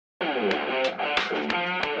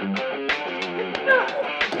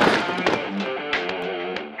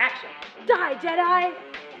Jedi.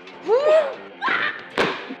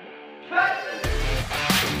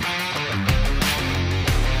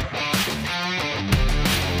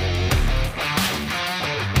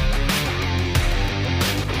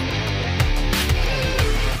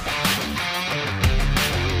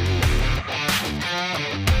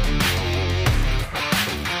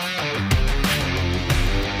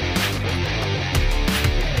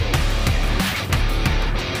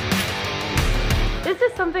 This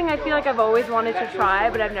is something I feel like I've always wanted to try,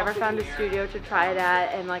 but I've never found a studio to try it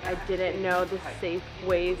at, and like I didn't know the safe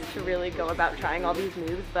ways to really go about trying all these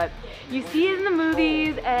moves. But you see it in the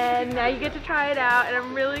movies, and now you get to try it out, and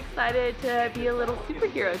I'm really excited to be a little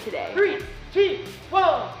superhero today. 3, 2,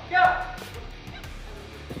 1, go!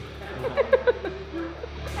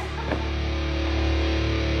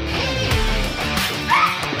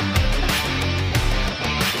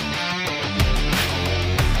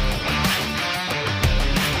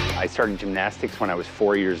 I started gymnastics when I was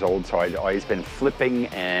 4 years old, so I'd always been flipping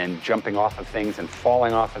and jumping off of things and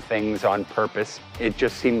falling off of things on purpose. It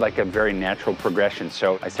just seemed like a very natural progression.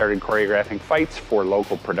 So I started choreographing fights for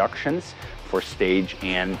local productions, for stage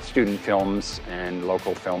and student films and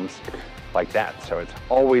local films like that. So it's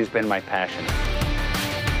always been my passion.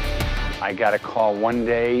 I got a call one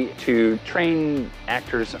day to train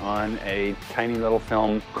actors on a tiny little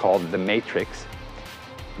film called The Matrix,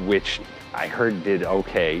 which I heard did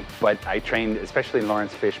okay, but I trained especially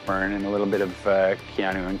Lawrence Fishburne and a little bit of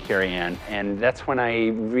Keanu and Carrie-Anne, and that's when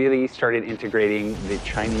I really started integrating the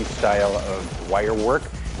Chinese style of wire work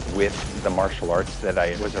with the martial arts that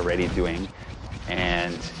I was already doing,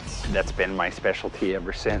 and that's been my specialty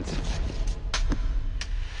ever since.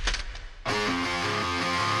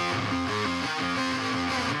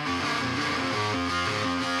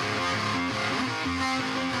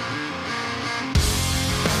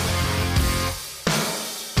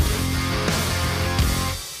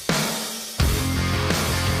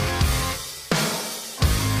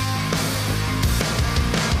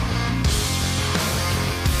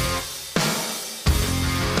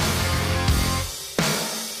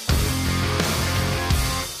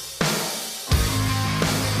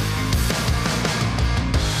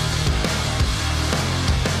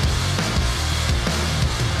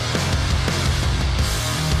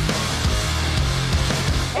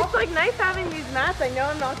 It's like nice having these mats. I know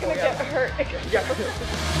I'm not gonna get hurt. Yes.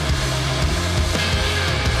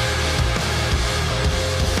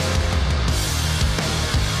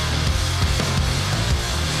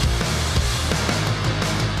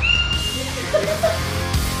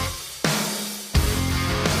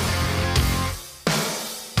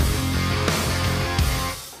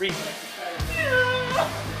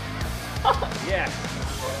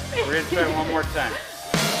 We're gonna try it one more time.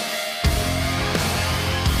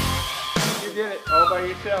 You did it all by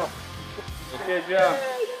yourself. Good job.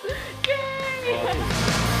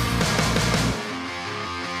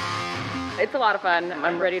 It's a lot of fun.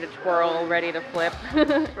 I'm ready to twirl, ready to flip,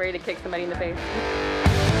 ready to kick somebody in the face.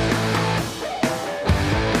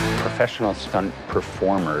 Professional stunt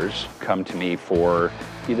performers come to me for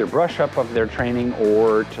either brush up of their training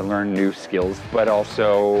or to learn new skills, but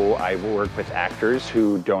also I work with actors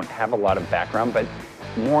who don't have a lot of background, but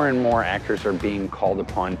more and more actors are being called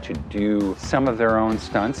upon to do some of their own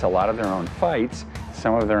stunts, a lot of their own fights,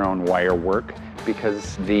 some of their own wire work,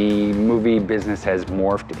 because the movie business has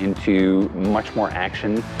morphed into much more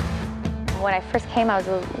action. When I first came, I was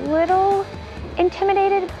a little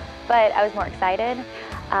intimidated, but I was more excited.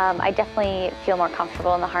 I definitely feel more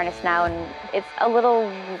comfortable in the harness now, and it's a little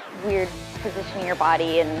weird positioning your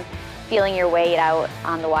body and feeling your weight out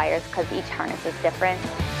on the wires because each harness is different.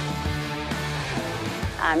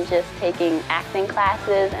 I'm just taking acting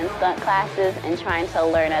classes and stunt classes and trying to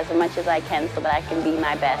learn as much as I can so that I can be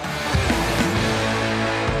my best.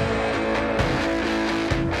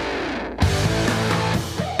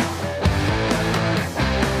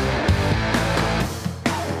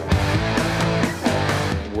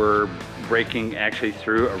 We're breaking actually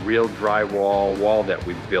through a real drywall wall that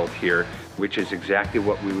we've built here, which is exactly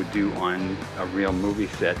what we would do on a real movie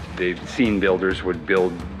set. The scene builders would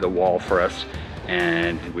build the wall for us,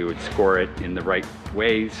 and we would score it in the right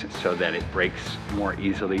ways so that it breaks more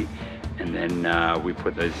easily, and then we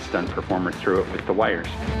put the stunt performer through it with the wires.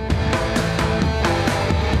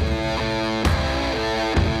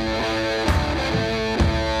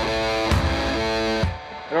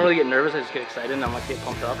 I don't really get nervous, I just get excited and I'm like get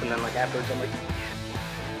pumped up, and then like afterwards I'm like